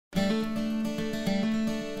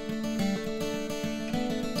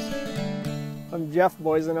I'm Jeff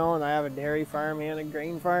Boissoneault, and I have a dairy farm and a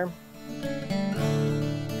grain farm.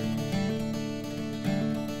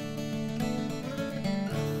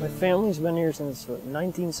 My family's been here since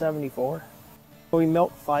 1974. We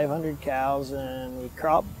milk 500 cows and we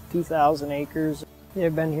crop 2,000 acres.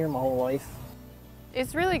 I've been here my whole life.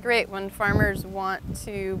 It's really great when farmers want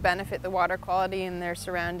to benefit the water quality in their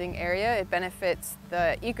surrounding area. It benefits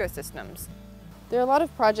the ecosystems. There are a lot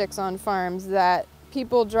of projects on farms that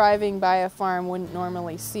people driving by a farm wouldn't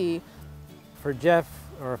normally see. For Jeff,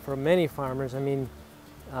 or for many farmers, I mean,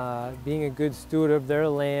 being a good steward of their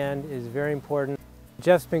land is very important.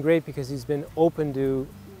 Jeff's been great because he's been open to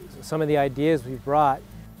some of the ideas we've brought.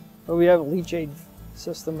 But we have a leachate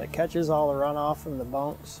system that catches all the runoff from the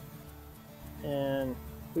bunks. And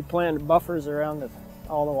we planted buffers around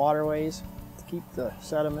all the waterways to keep the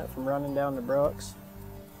sediment from running down the brooks.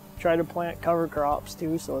 Try to plant cover crops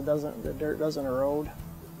too, so the dirt doesn't erode.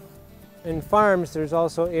 In farms, there's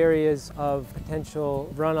also areas of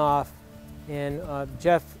potential runoff, and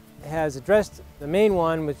Jeff has addressed the main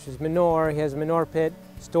one, which is manure. He has a manure pit,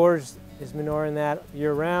 stores his manure in that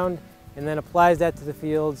year-round, and then applies that to the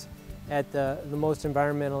fields at the most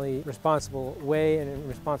environmentally responsible way and in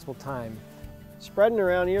responsible time. Spreading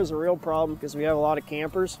around here is a real problem because we have a lot of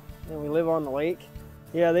campers and we live on the lake.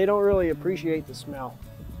 Yeah, they don't really appreciate the smell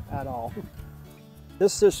at all.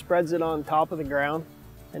 This just spreads it on top of the ground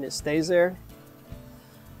and it stays there.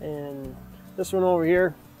 And this one over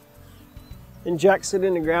here injects it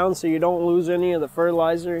in the ground so you don't lose any of the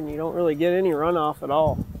fertilizer and you don't really get any runoff at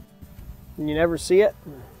all. And you never see it.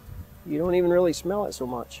 You don't even really smell it so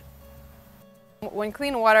much. When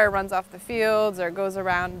clean water runs off the fields or goes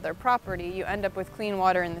around their property, you end up with clean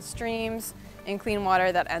water in the streams and clean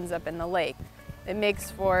water that ends up in the lake. It makes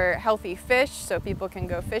for healthy fish so people can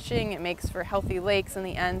go fishing. It makes for healthy lakes in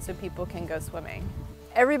the end so people can go swimming.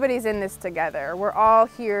 Everybody's in this together. We're all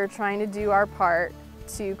here trying to do our part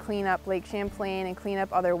to clean up Lake Champlain and clean up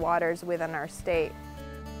other waters within our state.